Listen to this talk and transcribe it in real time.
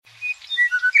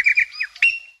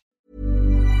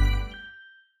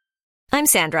I'm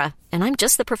Sandra, and I'm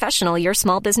just the professional your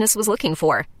small business was looking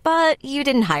for. But you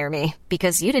didn't hire me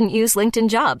because you didn't use LinkedIn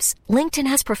Jobs. LinkedIn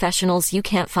has professionals you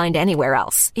can't find anywhere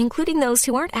else, including those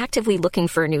who aren't actively looking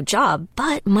for a new job,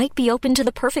 but might be open to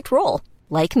the perfect role,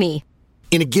 like me.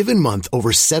 In a given month, over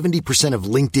 70% of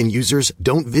LinkedIn users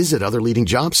don't visit other leading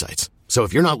job sites. So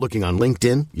if you're not looking on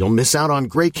LinkedIn, you'll miss out on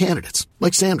great candidates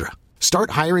like Sandra. Start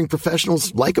hiring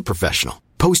professionals like a professional.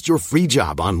 Post your free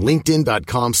job on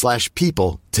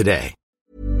linkedin.com/people today.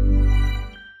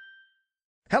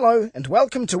 Hello and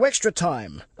welcome to Extra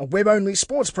Time, a web-only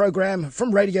sports program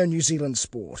from Radio New Zealand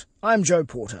Sport. I'm Joe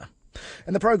Porter.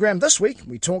 In the program this week,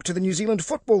 we talk to the New Zealand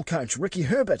football coach Ricky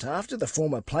Herbert after the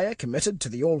former player committed to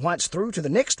the All Whites through to the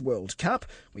next World Cup.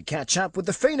 We catch up with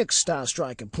the Phoenix star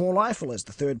striker Paul Eiffel as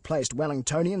the third-placed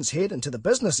Wellingtonians head into the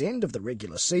business end of the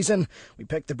regular season. We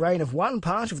pick the brain of one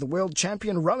part of the world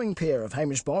champion rowing pair of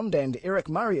Hamish Bond and Eric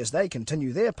Murray as they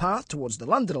continue their path towards the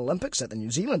London Olympics at the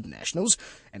New Zealand Nationals.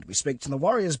 And we speak to the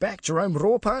Warriors back Jerome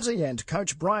Rawparty and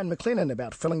coach Brian McLennan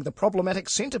about filling the problematic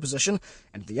centre position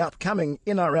and the upcoming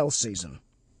NRL season.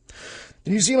 The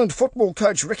New Zealand football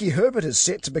coach Ricky Herbert is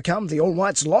set to become the All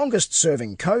Whites'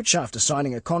 longest-serving coach after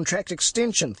signing a contract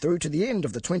extension through to the end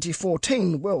of the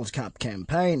 2014 World Cup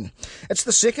campaign. It's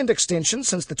the second extension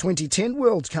since the 2010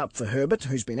 World Cup for Herbert,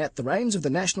 who's been at the reins of the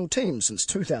national team since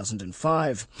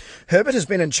 2005. Herbert has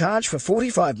been in charge for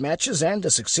 45 matches and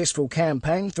a successful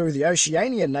campaign through the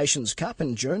Oceania Nations Cup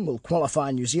in June will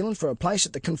qualify New Zealand for a place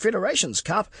at the Confederations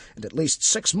Cup and at least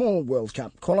 6 more World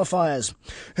Cup qualifiers.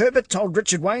 Herbert told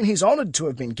Richard Wayne he's honoured to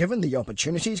have been given the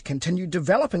opportunity to continue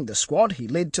developing the squad he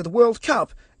led to the World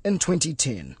Cup in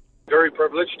 2010. Very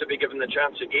privileged to be given the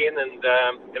chance again and,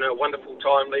 a wonderful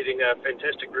time leading a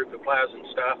fantastic group of players and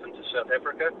staff into South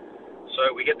Africa.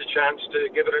 So we get the chance to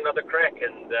give it another crack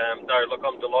and,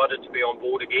 I'm delighted to be on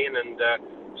board again and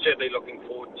certainly looking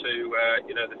forward to,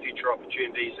 the future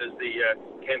opportunities as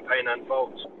the campaign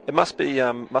unfolds. It must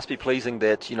be pleasing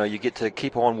that, you get to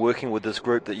keep on working with this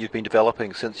group that you've been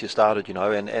developing since you started,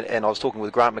 and I was talking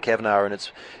with Grant McKavanagh and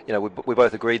it's, we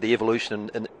both agreed the evolution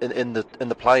in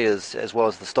the players as well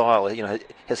as the style,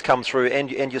 has come through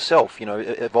and yourself,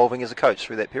 evolving as a coach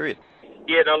through that period.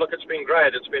 Yeah, no, look, it's been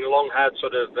great. It's been a long, hard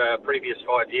sort of previous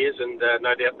 5 years and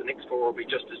no doubt the next 4 will be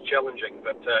just as challenging,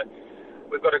 but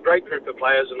we've got a great group of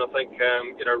players and I think,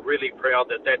 really proud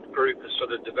that group has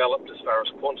sort of developed as far as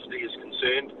quantity is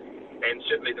concerned and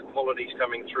certainly the quality's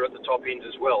coming through at the top end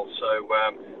as well. So,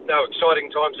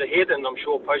 exciting times ahead and I'm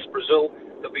sure post-Brazil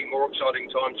there'll be more exciting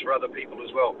times for other people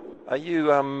as well. Are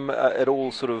you at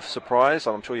all sort of surprised?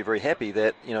 I'm sure you're very happy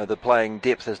that, the playing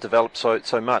depth has developed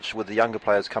so much with the younger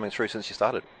players coming through since you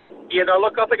started. Yeah, no,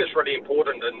 look, I think it's really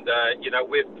important and,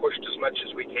 we've pushed as much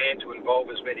as we can to involve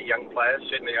as many young players,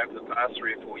 certainly over the past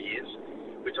 3 or 4 years.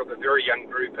 We took a very young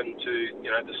group into,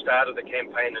 the start of the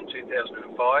campaign in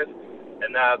 2005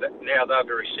 and now they're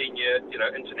very senior,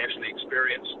 internationally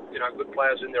experienced, good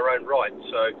players in their own right.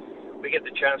 So we get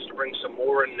the chance to bring some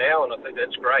more in now and I think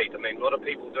that's great. I mean, a lot of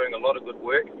people doing a lot of good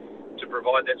work to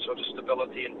provide that sort of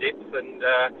stability and depth and,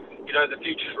 the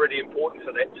future's really important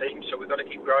for that team, so we've got to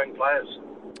keep growing players.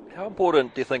 How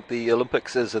important do you think the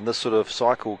Olympics is in this sort of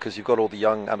cycle? Because you've got all the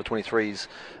young under-23s,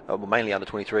 mainly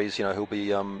under-23s, who'll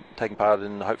be taking part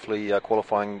in hopefully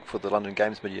qualifying for the London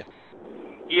Games mid-year.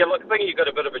 Yeah, look, I think you've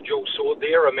got a bit of a dual sword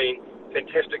there. I mean,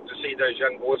 fantastic to see those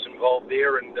young boys involved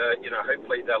there and,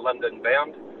 hopefully they're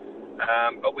London-bound.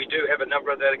 But we do have a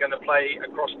number that are going to play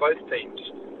across both teams.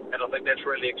 And I think that's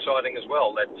really exciting as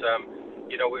well, that,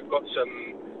 we've got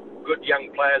some good young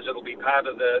players that'll be part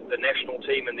of the national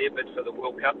team in their bid for the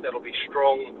World Cup. That'll be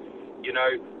strong,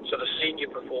 sort of senior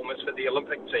performance for the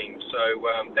Olympic team. So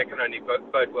that can only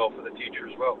bode well for the future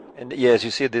as well. And yeah, as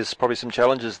you said, there's probably some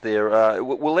challenges there.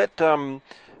 Will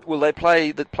they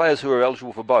play, the players who are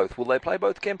eligible for both, will they play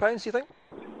both campaigns, do you think?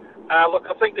 Look,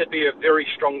 I think there'd be a very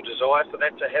strong desire for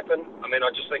that to happen. I mean, I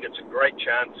just think it's a great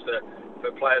chance for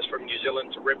players from New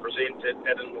Zealand to represent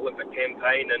at an Olympic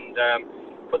campaign and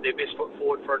put their best foot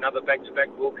forward for another back-to-back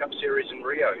World Cup series in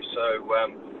Rio. So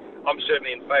I'm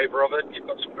certainly in favour of it. You've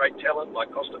got some great talent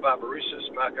like Costa Barbarouses,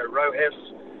 Marco Rojas,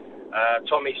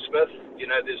 Tommy Smith.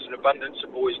 There's an abundance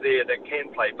of boys there that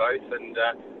can play both and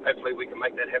hopefully we can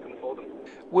make that happen for them.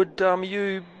 Would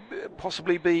you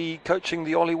possibly be coaching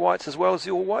the Ollie Whites as well as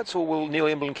the All Whites, or will Neil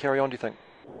Emblin carry on, do you think?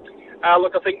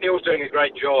 Look, I think Neil's doing a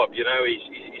great job.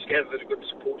 He's gathered a good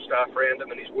support staff around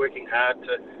him and he's working hard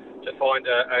to find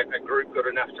a group good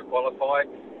enough to qualify.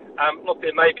 Look,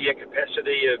 there may be a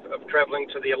capacity of travelling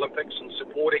to the Olympics and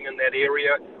supporting in that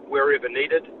area wherever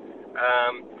needed.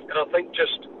 And I think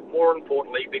just more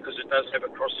importantly, because it does have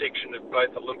a cross-section of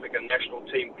both Olympic and national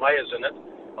team players in it,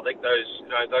 I think those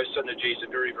synergies are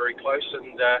very, very close,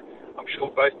 and I'm sure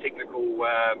both technical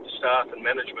staff and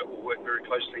management will work very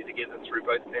closely together through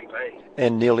both campaigns.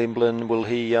 And Neil Emblin, will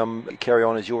he carry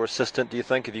on as your assistant, do you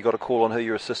think? Have you got a call on who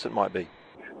your assistant might be?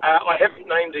 I haven't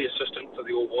named the assistant for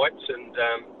the All Whites, and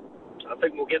I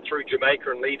think we'll get through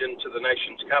Jamaica and lead into the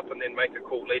Nations Cup and then make a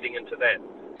call leading into that.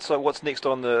 So what's next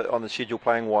on the schedule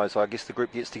playing wise? I guess the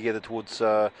group gets together towards,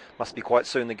 must be quite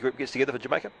soon, the group gets together for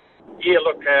Jamaica? Yeah,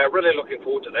 look, really looking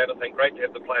forward to that. I think great to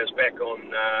have the players back on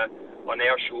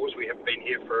our shores. We haven't been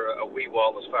here for a wee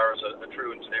while as far as a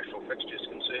true international fixture is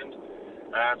concerned.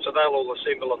 So they'll all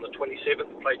assemble on the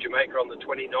 27th, play Jamaica on the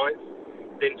 29th,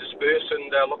 then disperse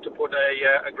and look to put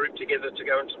a group together to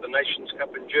go into the Nations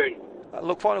Cup in June.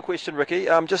 Look, final question, Ricky.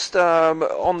 Just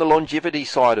on the longevity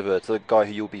side of it, the guy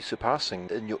who you'll be surpassing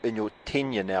in your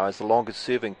tenure now as the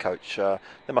longest-serving coach,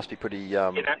 that must be pretty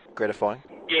gratifying.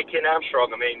 Yeah, Ken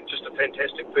Armstrong. I mean, just a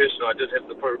fantastic person. I did have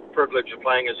the privilege of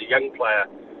playing as a young player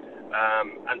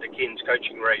under Ken's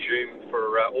coaching regime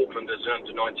for Auckland as an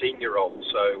under-19-year-old.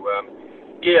 So,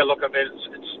 yeah, look, I mean,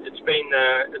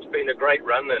 it's been a great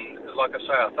run, and like I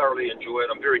say, I thoroughly enjoy it.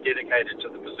 I'm very dedicated to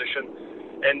the position.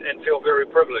 And feel very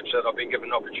privileged that I've been given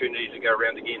an opportunity to go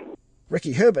around again.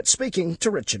 Ricky Herbert speaking to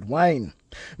Richard Wayne.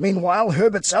 Meanwhile,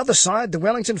 Herbert's other side, the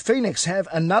Wellington Phoenix, have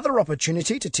another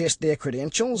opportunity to test their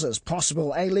credentials as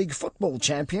possible A-League football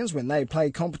champions when they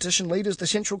play competition leaders the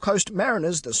Central Coast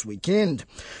Mariners this weekend.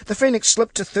 The Phoenix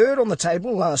slipped to third on the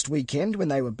table last weekend when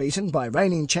they were beaten by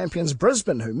reigning champions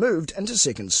Brisbane, who moved into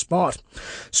second spot.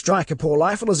 Striker Paul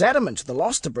Eiffel is adamant the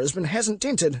loss to Brisbane hasn't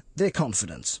dented their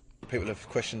confidence. People have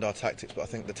questioned our tactics, but I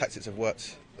think the tactics have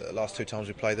worked the last two times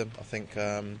we played them. I think,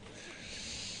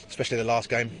 especially the last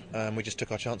game, we just took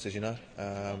our chances, you know.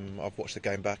 I've watched the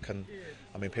game back, and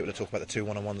I mean, people are talking about the 2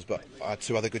 1-on-1s, but I had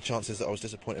 2 other good chances that I was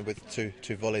disappointed with, two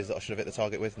volleys that I should have hit the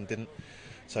target with and didn't.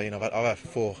 So, you know, I've had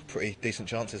 4 pretty decent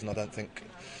chances, and I don't think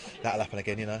that'll happen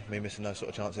again, you know, me missing those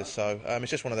sort of chances. So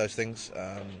it's just one of those things.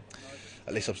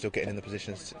 At least I'm still getting in the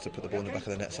positions to put the ball in the back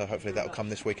of the net, so hopefully that'll come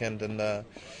this weekend. And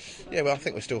yeah, well, I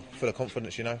think we're still full of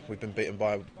confidence, you know. We've been beaten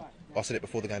by, I said it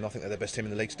before the game, I think they're the best team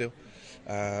in the league still.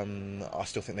 I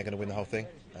still think they're going to win the whole thing.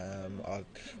 I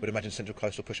would imagine Central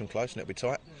Coast will push them close and it'll be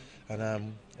tight.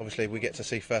 And obviously we get to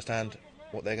see firsthand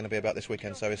what they're going to be about this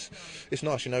weekend, so it's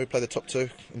nice, you know. We play the top 2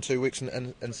 in 2 weeks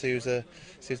and see who's the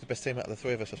best team out of the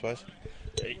 3 of us, I suppose.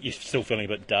 You're still feeling a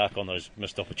bit dark on those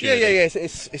missed opportunities. Yeah.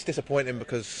 It's disappointing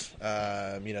because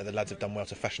you know, the lads have done well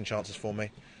to fashion chances for me.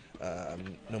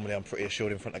 Normally I'm pretty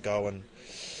assured in front of goal, and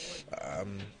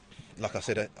like I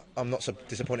said, I'm not so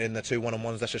disappointed in the 2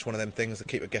 1-on-1s. That's just one of them things that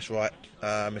keep a guess right.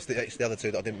 It's the other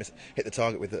 2 that I didn't hit the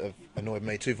target with that have annoyed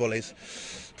me. 2 volleys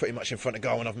pretty much in front of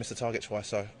goal, and I've missed the target twice,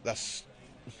 so that's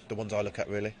the ones I look at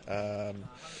really.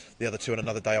 The other 2 on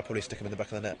another day I'll probably stick them in the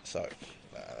back of the net, so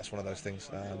that's one of those things.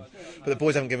 But the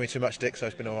boys haven't given me too much stick, so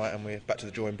it's been alright, and we're back to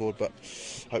the drawing board. But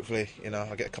hopefully, you know,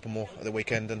 I get a couple more at the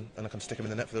weekend and I can stick them in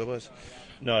the net for the boys.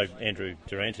 No Andrew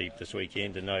Durante this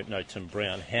weekend, and no Tim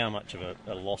Brown. How much of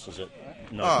a loss is it?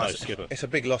 No skipper. It's a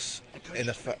big loss in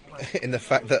the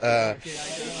fact that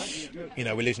you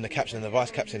know, we're losing the captain and the vice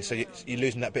captain, so you're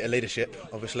losing that bit of leadership,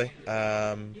 obviously,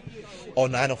 on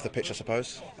and off the pitch, I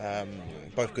suppose.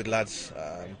 Both good lads,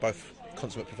 both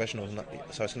consummate professionals,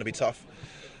 so it's going to be tough.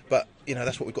 But, you know,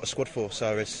 that's what we've got a squad for,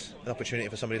 so it's an opportunity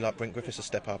for somebody like Brent Griffiths to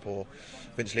step up, or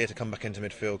Vince Lear to come back into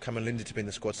midfield, Cameron Lindy to be in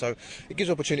the squad. So it gives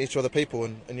opportunities to other people,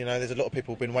 and you know, there's a lot of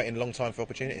people who've been waiting a long time for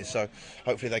opportunities, so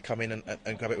hopefully they come in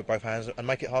and grab it with both hands and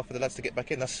make it hard for the lads to get back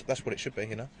in. That's what it should be,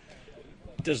 you know.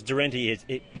 Does Durante,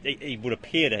 he would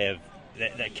appear to have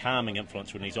that calming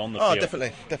influence when he's on the field? Oh,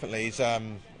 definitely. He's,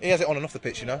 he has it on and off the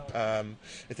pitch, you know.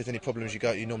 If there's any problems,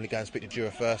 you normally go and speak to Dura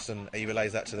first, and he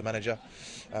relays that to the manager.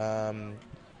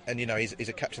 And you know, he's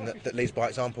a captain that leads by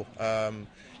example.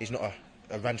 He's not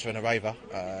a ranter and a raver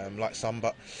like some,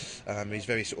 but he's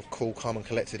very sort of cool, calm and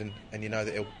collected, and you know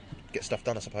that he'll get stuff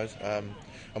done, I suppose.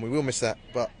 And we will miss that,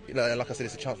 but you know, like I said,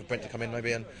 it's a chance for Brent to come in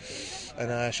maybe and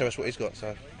show us what he's got.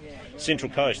 So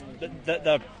Central Coast,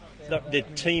 their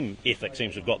team ethic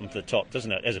seems to have got them to the top,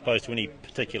 doesn't it, as opposed to any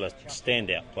particular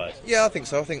standout players? Yeah, I think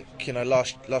so. I think, you know,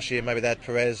 last year maybe they had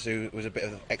Perez, who was a bit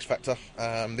of an X factor.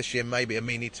 This year maybe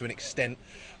Amini to an extent,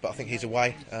 but I think he's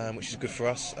away, which is good for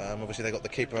us. Obviously they got the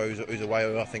keeper who's away,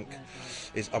 who I think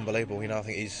is unbelievable. You know, I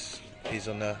think he's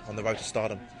on the road to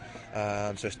stardom.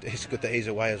 So it's good that he's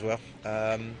away as well.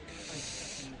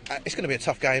 It's going to be a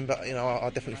tough game, but you know, I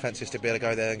definitely fancy us to be able to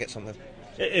go there and get something.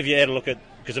 Have you had a look at,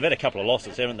 because they've had a couple of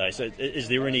losses, haven't they? So is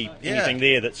there anything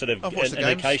there that sort of an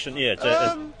indication?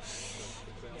 Yeah.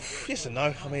 Yes and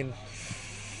no. I mean,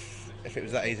 if it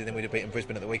was that easy, then we'd have beaten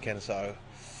Brisbane at the weekend. So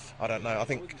I don't know. I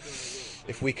think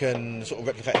if we can sort of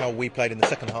replicate how we played in the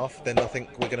second half, then I think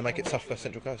we're going to make it tough for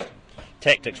Central Coast.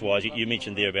 Tactics-wise, you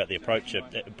mentioned there about the approach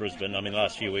at Brisbane. I mean, the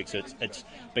last few weeks it's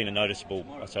been a noticeable,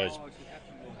 I suppose,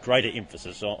 greater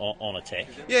emphasis on attack.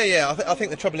 Yeah. I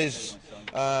think the trouble is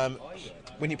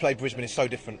when you play Brisbane, it's so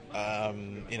different.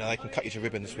 They can cut you to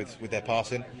ribbons with their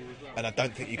passing, and I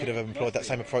don't think you could have employed that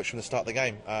same approach from the start of the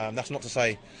game. That's not to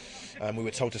say we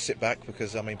were told to sit back,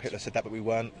 because people have said that, but we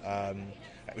weren't.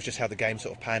 It was just how the game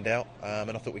sort of panned out,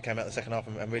 and I thought we came out in the second half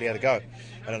and really had a go.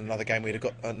 And on another game, we'd have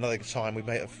got another time, we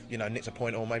may have nicked a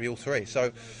point or maybe all three.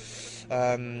 So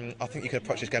I think you could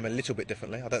approach this game a little bit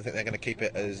differently. I don't think they're going to keep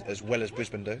it as well as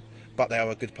Brisbane do, but they are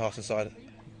a good passing side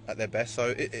at their best.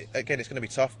 So again, it's going to be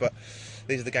tough, but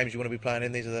these are the games you want to be playing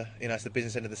in. These are it's the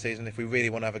business end of the season. If we really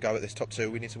want to have a go at this top two,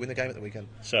 we need to win the game at the weekend.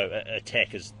 So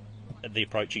attack is the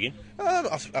approach again?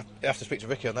 I have to speak to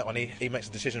Ricky on that one. He makes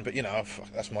the decision, but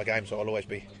that's my game, so I'll always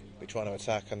be trying to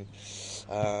attack, and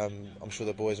I'm sure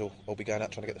the boys will be going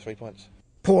out trying to get the 3 points.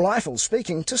 Paul Eiffel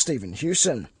speaking to Stephen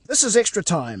Hewson. This is Extra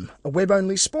Time, a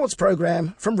web-only sports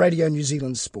program from Radio New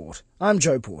Zealand Sport. I'm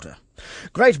Joe Porter.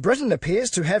 Great Britain appears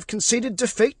to have conceded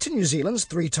defeat to New Zealand's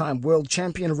three-time world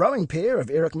champion rowing pair of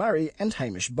Eric Murray and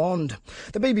Hamish Bond.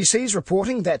 The BBC's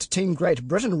reporting that Team Great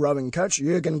Britain rowing coach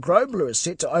Jurgen Grobler is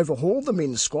set to overhaul the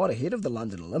men's squad ahead of the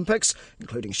London Olympics,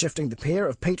 including shifting the pair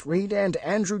of Pete Reid and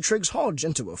Andrew Triggs-Hodge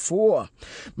into a four.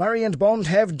 Murray and Bond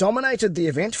have dominated the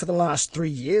event for the last 3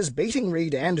 years, beating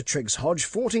Reid and Triggs-Hodge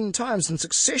 14 times in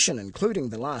succession, including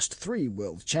the last 3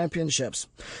 World Championships.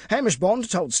 Hamish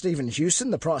Bond told Stephen Hewson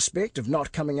the prospect of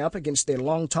not coming up against their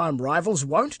long-time rivals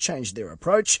won't change their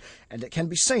approach, and it can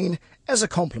be seen as a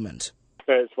compliment.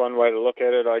 That's one way to look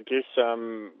at it, I guess. I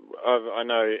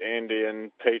know Andy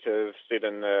and Peter have said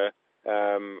lately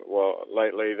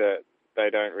that they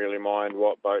don't really mind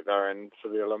what boat they're in for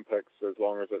the Olympics as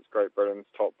long as it's Great Britain's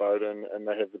top boat and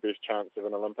they have the best chance of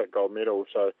an Olympic gold medal.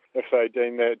 So if they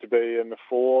deem that to be in the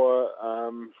four,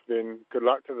 then good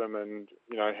luck to them. And,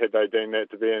 had they deemed that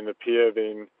to be in the pair,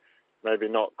 then maybe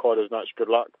not quite as much good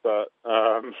luck. But,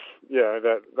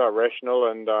 they're rational,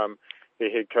 and their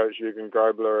head coach, Jurgen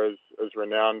Grobler, is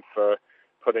renowned for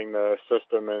putting the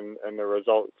system and the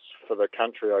results for the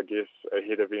country, I guess,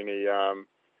 ahead of any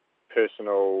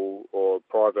personal or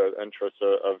private interests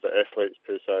of the athletes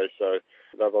per se. So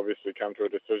they've obviously come to a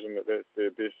decision that that's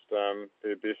their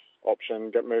best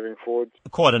option moving forward.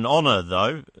 Quite an honour,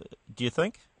 though, do you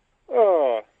think?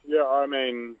 Oh, yeah, I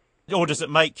mean... Or does it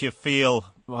make you feel,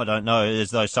 I don't know,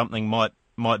 as though something might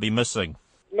be missing?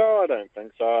 No, I don't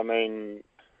think so. I mean,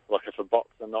 like if a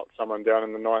boxer knocks someone down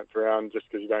in the 9th round, just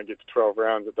because you don't get to 12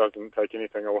 rounds, it doesn't take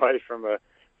anything away from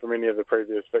any of the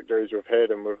previous victories we've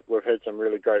had, and we've had some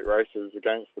really great races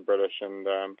against the British, and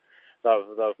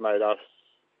they've made us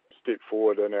step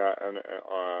forward in our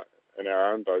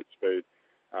own boat speed,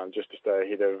 just to stay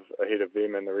ahead of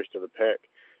them and the rest of the pack.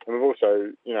 And we've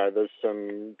also, there's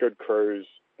some good crews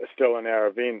still in our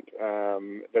event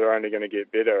that are only going to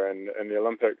get better, and the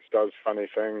Olympics does funny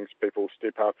things. People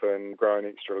step up and grow an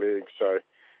extra leg, so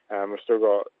we've still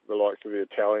got the likes of the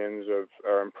Italians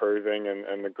are improving,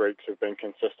 and the Greeks have been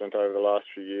consistent over the last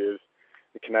few years.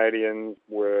 The Canadians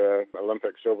were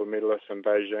Olympic silver medalists in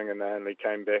Beijing, and they only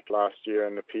came back last year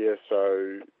in the pair,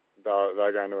 so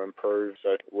they're going to improve.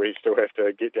 So we still have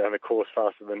to get down the course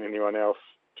faster than anyone else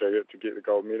to get the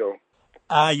gold medal.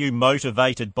 Are you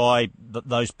motivated by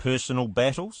those personal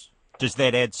battles? Does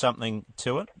that add something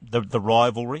to it, the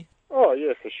rivalry? Oh,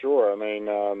 yeah, for sure. I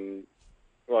mean,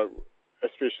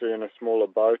 especially in a smaller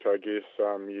boat, I guess,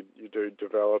 you do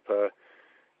develop a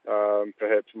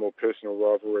perhaps more personal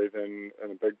rivalry than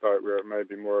in a big boat where it may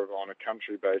be more on a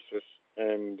country basis.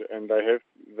 And they have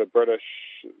the British,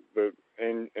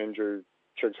 Andrew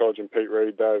Triggs-Hodge and Pete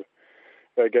Reid,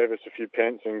 they gave us a few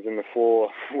pantsings in the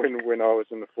four when I was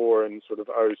in the four in sort of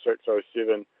 06,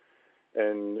 07,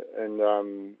 and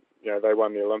they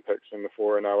won the Olympics in the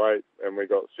four in 08, and we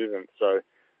got 7th. So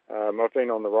I've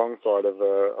been on the wrong side of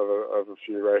a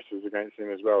few races against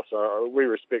them as well. So we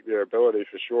respect their ability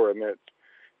for sure, and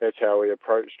that's how we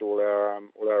approached all our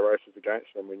races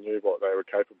against them. We knew what they were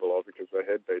capable of because they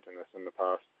had beaten us in the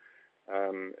past,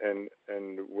 and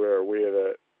we're aware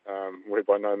that we're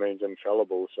by no means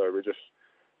infallible. So we're just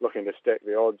looking to stack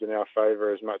the odds in our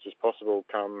favour as much as possible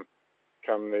come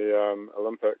the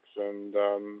Olympics, and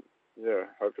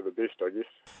hope for the best, I guess.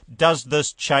 Does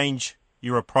this change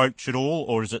your approach at all,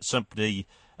 or is it simply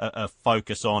a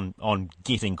focus on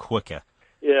getting quicker?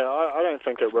 Yeah, I don't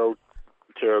think it will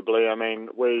terribly. I mean,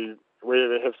 we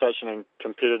have such a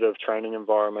competitive training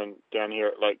environment down here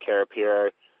at Lake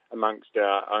Karapiro. amongst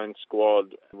our own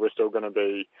squad, we're still going to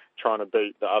be trying to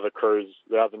beat the other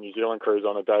New Zealand crews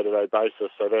on a day-to-day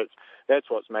basis. So that's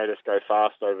what's made us go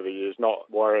fast over the years,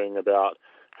 not worrying about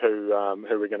who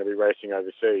we're going to be racing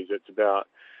overseas. It's about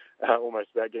almost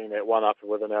about getting that one up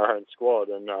within our own squad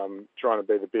and trying to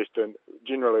be the best. And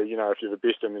generally, if you're the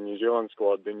best in the New Zealand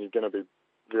squad, then you're going to be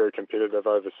very competitive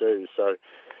overseas. So,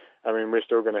 I mean, we're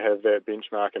still going to have that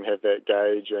benchmark and have that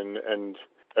gauge, and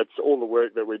it's all the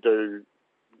work that we do,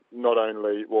 not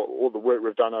only all the work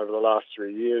we've done over the last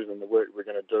 3 years and the work we're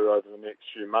going to do over the next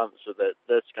few months, so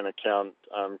that's going to count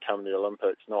come the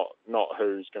Olympics, not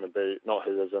who is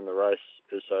in the race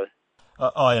per se.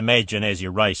 I imagine as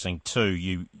you're racing too,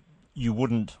 you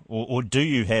wouldn't, or do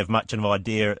you have much of an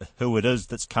idea who it is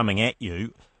that's coming at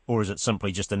you, or is it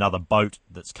simply just another boat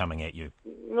that's coming at you?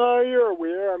 No, you're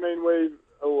aware. I mean,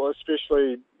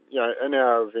 especially in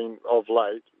our event of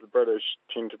late, the British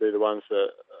tend to be the ones that,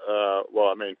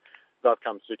 they've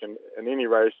come second in any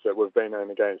race that we've been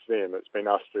in against them. It's been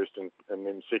us first and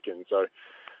them second. So,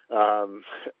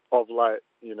 of late,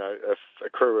 if a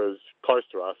crew is close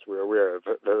to us, we're aware of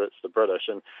it, that it's the British.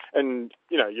 And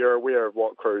you're aware of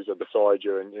what crews are beside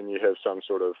you, and you have some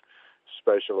sort of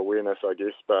spatial awareness, I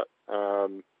guess. But,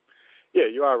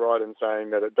 you are right in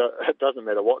saying that it doesn't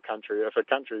matter what country. If a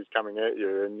country is coming at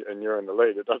you and you're in the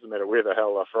lead, it doesn't matter where the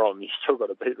hell they're from. You've still got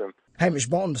to beat them. Hamish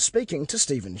Bond speaking to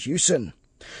Stephen Hewson.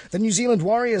 The New Zealand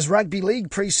Warriors Rugby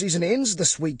League pre-season ends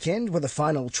this weekend with a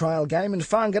final trial game in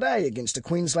Whangarei against a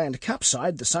Queensland Cup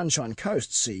side, the Sunshine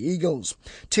Coast Sea Eagles.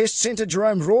 Test centre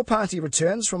Jerome Rawparty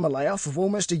returns from a layoff of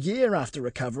almost a year after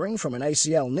recovering from an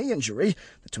ACL knee injury,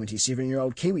 the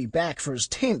 27-year-old Kiwi back for his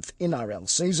 10th NRL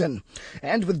season.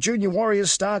 And with Junior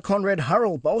Warriors star Conrad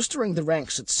Hurrell bolstering the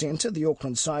ranks at centre, the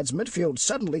Auckland side's midfield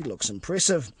suddenly looks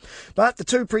impressive. But the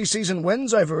two pre-season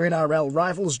wins over NRL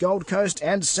rivals Gold Coast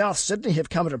and South Sydney have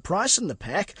come at a price in the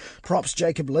pack. Props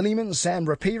Jacob Lillyman, Sam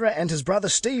Rapira and his brother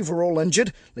Steve were all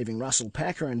injured, leaving Russell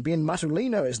Packer and Ben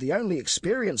Matulino as the only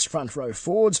experienced front row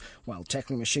forwards, while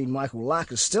tackling machine Michael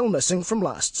Lark is still missing from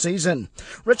last season.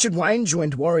 Richard Wayne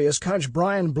joined Warriors coach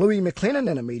Brian Bluey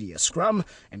McLennan in a media scrum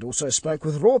and also spoke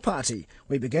with Rawparty.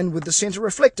 We begin with the centre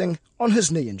reflecting on his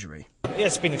knee injury. Yeah,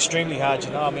 it's been extremely hard,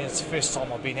 it's the first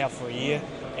time I've been out for a year,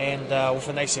 and with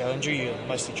an ACL injury you're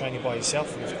mostly training by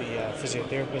yourself with the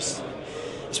physiotherapist.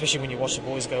 Especially when you watch the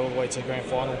boys go all the way to the grand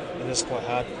final, it is quite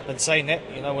hard. But saying that,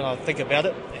 when I think about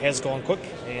it, it has gone quick,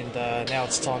 and now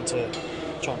it's time to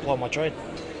try and apply my trade.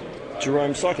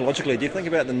 Jerome, psychologically, do you think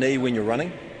about the knee when you're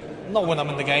running? Not when I'm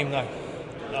in the game, no.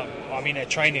 At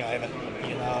training I haven't.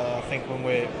 I think when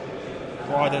we're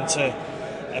right into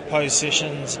opposed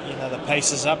sessions, the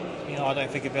pace is up, I don't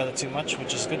think about it too much,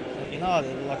 which is good.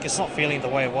 It's not feeling the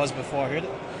way it was before I heard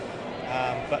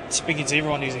it. But speaking to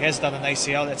everyone who has done an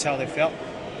ACL, that's how they felt.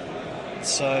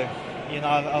 So,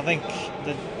 I think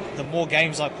the more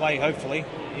games I play, hopefully,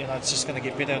 it's just going to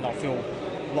get better and I'll feel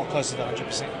a lot closer to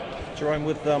 100%. Jerome,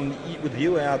 with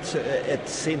you out at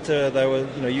centre, they were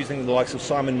using the likes of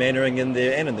Simon Mannering in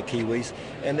there and in the Kiwis,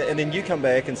 and then you come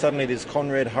back and suddenly there's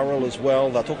Conrad Hurrell as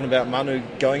well. They're talking about Manu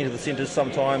going into the centres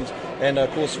sometimes, and of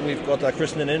course we've got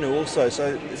Chris Naninu also.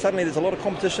 So suddenly there's a lot of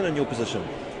competition in your position.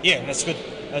 Yeah, that's good.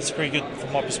 That's pretty good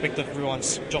from my perspective.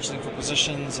 Everyone's jostling for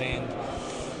positions, and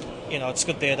it's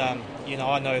good that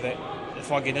I know that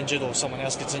if I get injured or someone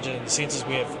else gets injured in the centres,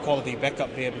 we have quality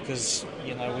backup there because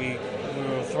we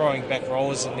were throwing back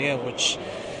rollers in there, which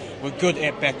we're good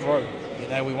at back row.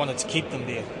 We wanted to keep them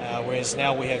there, whereas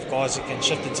now we have guys that can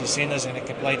shift into centres and that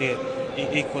can play there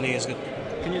equally as good.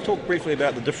 Can you talk briefly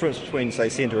about the difference between, say,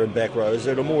 centre and back row? Is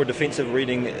it a more defensive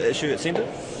reading issue at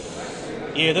centre?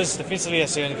 Yeah, it is. Defensively,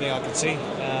 that's the only thing I can see.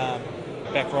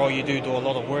 Back row, you do a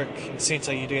lot of work. In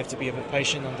centre, you do have to be a bit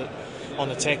patient on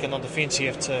attack, and on defence, you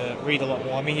have to read a lot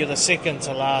more. You're the second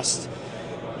to last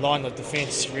line of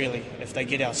defence, really. If they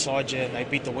get outside you and they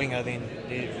beat the winger, then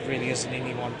there really isn't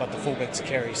anyone but the fullback to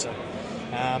carry. So,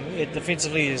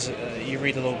 defensively, you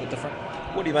read a little bit different.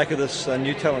 What do you make of this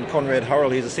new talent, Conrad Hurrell?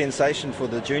 He's a sensation for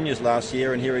the juniors last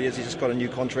year, and here he is. He's just got a new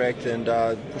contract and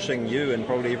pushing you and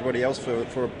probably everybody else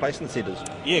for a place in the centres.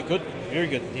 Yeah, good, very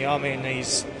good.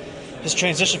 His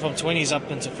transition from 20s up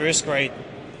into first grade,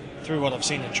 through what I've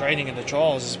seen in training and the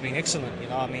trials, has been excellent.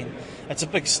 It's a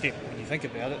big step when you think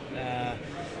about it.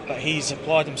 But he's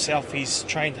applied himself. He's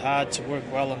trained hard to work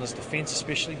well on his defence,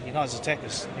 especially. His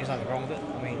attackers. There's nothing wrong with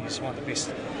it. He's one of the best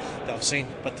that I've seen.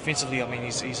 But defensively,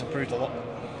 he's improved a lot.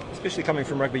 Especially coming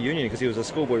from rugby union, because he was a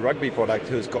schoolboy rugby product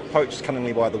who's got poached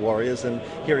cunningly by the Warriors, and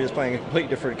here he is playing a completely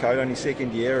different code, only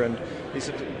second year, and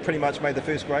he's pretty much made the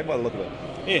first grade by the look of it.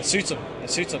 Yeah, it suits him.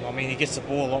 He gets the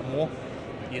ball a lot more.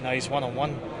 he's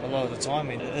one-on-one a lot of the time,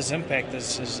 and his impact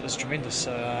is tremendous.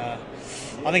 So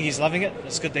I think he's loving it.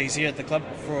 It's good that he's here at the club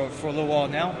for a little while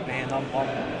now, and I'm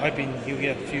hoping he'll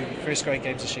get a few first-grade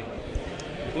games this year.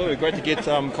 Blue, great to get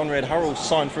Conrad Hurrell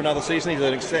signed for another season.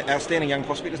 He's an outstanding young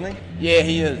prospect, isn't he? Yeah,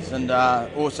 he is. And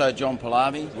also John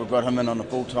Pallavi. We've got him in on the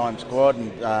full-time squad,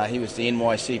 and he was the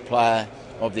NYC Player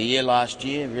of the Year last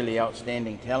year. Really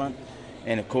outstanding talent.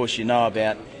 And of course, you know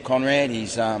about Conrad.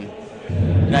 He's had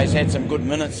some good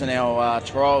minutes in our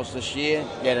trials this year.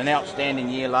 He had an outstanding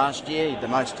year last year. He had the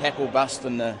most tackle bust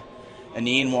in the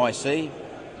NYC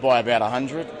by about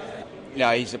 100.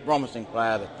 He's a promising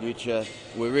player of the future.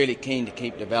 We're really keen to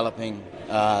keep developing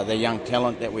the young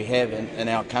talent that we have in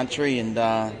our country, and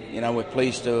we're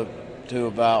pleased to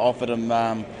have offered him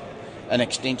an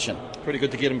extension. Pretty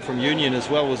good to get him from Union as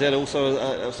well. Was that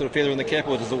also a sort of feather in the cap,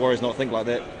 or does the Warriors not think like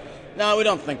that? No, we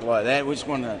don't think like that. We just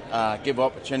want to give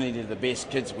opportunity to the best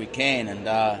kids we can,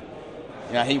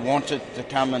 and he wanted to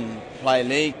come and play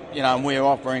league. And we're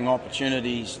offering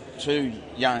opportunities to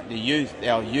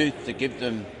our youth, to give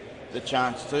them the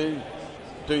chance to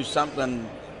do something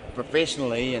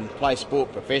professionally and play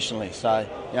sport professionally. So,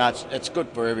 it's good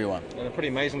for everyone. And a pretty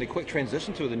amazingly quick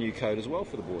transition to the new code as well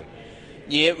for the boy.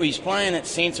 Yeah, he's playing at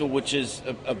centre, which is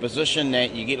a position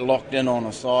that you get locked in on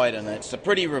a side, and it's a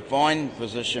pretty refined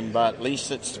position, but at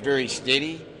least it's very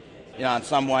steady. In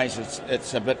some ways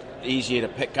it's a bit easier to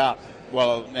pick up.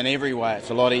 Well, in every way it's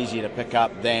a lot easier to pick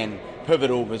up than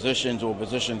pivotal positions or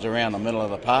positions around the middle of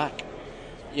the park.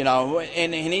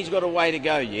 And he's got a way to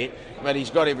go yet, but he's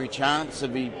got every chance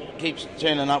if he keeps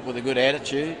turning up with a good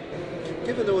attitude.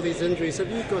 Given all these injuries,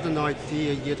 have you got an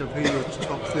idea yet of who your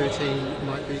top 13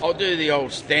 might be? I'll do the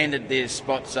old standard, there's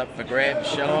spots up for grabs,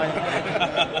 shall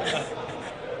I?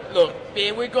 Look,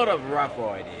 yeah, we've got a rough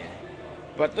idea,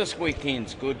 but this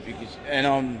weekend's good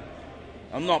and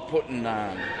I'm not putting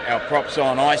our props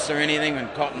on ice or anything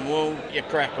and cotton wool. You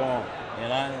crack on,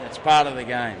 it's part of the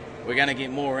game. We're going to get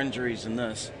more injuries than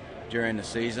this during the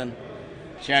season.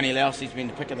 Shani Lousey's been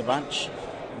the pick of the bunch.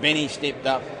 Benny stepped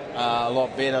up a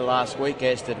lot better last week,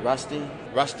 as did Rusty.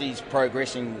 Rusty's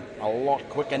progressing a lot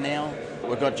quicker now.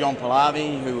 We've got John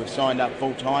Pallavi, who we've signed up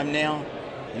full-time now.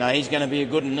 He's going to be a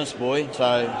good in this boy,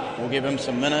 so we'll give him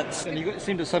some minutes. And you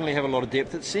seem to suddenly have a lot of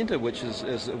depth at centre, which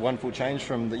is a wonderful change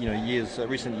from the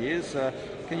recent years.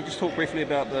 Can you just talk briefly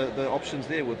about the options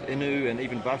there with Inu and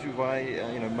even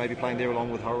Vatuvai, maybe playing there along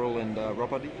with Hurrell and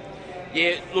Ropati?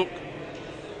 Yeah, look,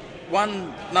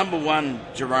 number one,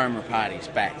 Jerome Rapati's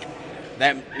back.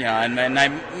 That and they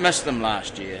missed them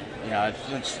last year,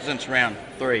 since round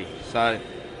 3. So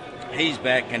he's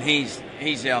back, and he's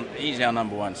our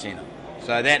number one centre.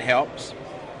 So that helps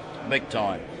big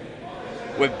time.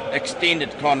 We've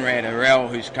extended Conrad Hurrell,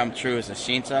 who's come through as a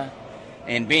centre,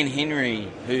 and Ben Henry,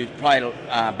 who played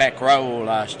back row all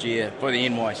last year for the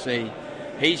NYC.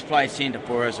 He's played centre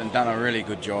for us and done a really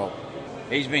good job.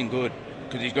 He's been good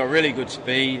because he's got really good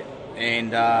speed, and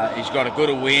he's got a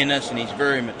good awareness, and he's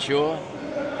very mature.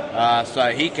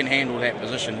 So he can handle that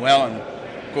position well. And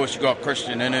of course you've got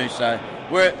Christian Inu, so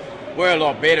we're a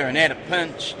lot better. And at a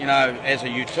pinch, as a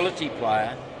utility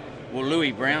player, well,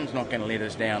 Louis Brown's not going to let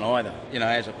us down either.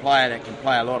 As a player that can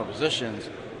play a lot of positions,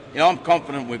 I'm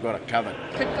confident we've got it covered.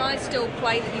 Could guys still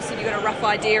play, that you said you got a rough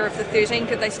idea of the 13,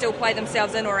 could they still play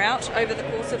themselves in or out over the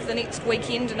course of the next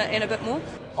weekend and a bit more?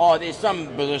 Oh, there's some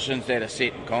positions that are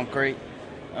set in concrete.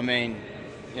 I mean,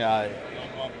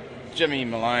 Jimmy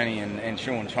Maloney and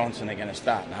Sean Johnson are going to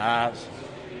start in halves.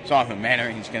 Simon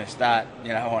Mannering's going to start,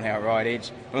 on our right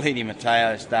edge. Validi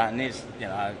Mateo starting.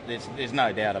 There's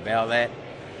no doubt about that.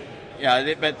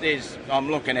 But I'm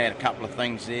looking at a couple of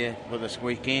things there for this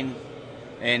weekend,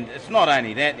 and it's not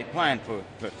only that, they're playing for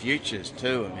futures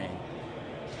too. I mean,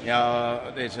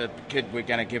 there's a kid we're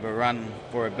going to give a run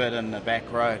for a bit in the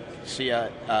back row, Siwa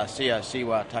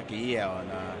Takieo,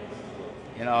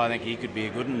 and I think he could be a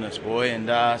good in this boy, and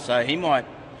so he might,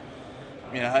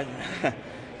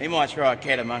 he might throw a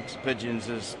cat amongst pigeons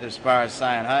as far as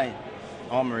saying, hey,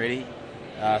 I'm ready.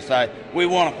 So we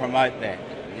want to promote that.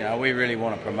 We really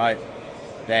want to promote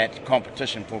that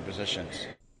competition for positions.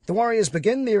 The Warriors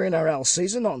begin their NRL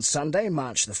season on Sunday,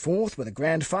 March the 4th, with a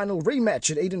grand final rematch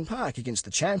at Eden Park against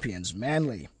the champions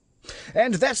Manly.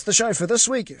 And that's the show for this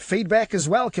week. Feedback is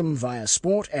welcome via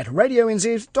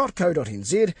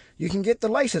sport@radionz.co.nz. You can get the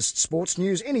latest sports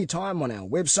news anytime on our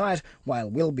website, while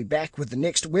we'll be back with the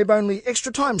next web-only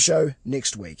Extra Time show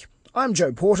next week. I'm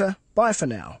Joe Porter. Bye for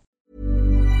now.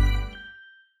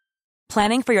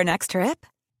 Planning for your next trip?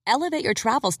 Elevate your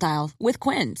travel style with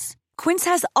Quince. Quince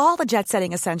has all the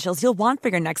jet-setting essentials you'll want for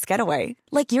your next getaway,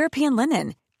 like European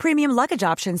linen, premium luggage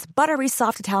options, buttery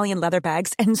soft Italian leather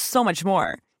bags, and so much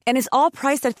more. And is all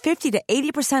priced at 50 to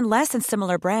 80% less than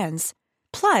similar brands.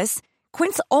 Plus,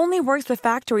 Quince only works with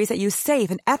factories that use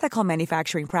safe and ethical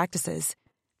manufacturing practices.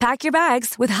 Pack your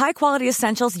bags with high-quality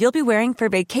essentials you'll be wearing for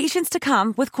vacations to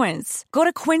come with Quince. Go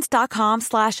to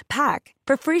quince.com/pack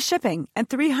for free shipping and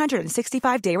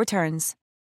 365-day returns.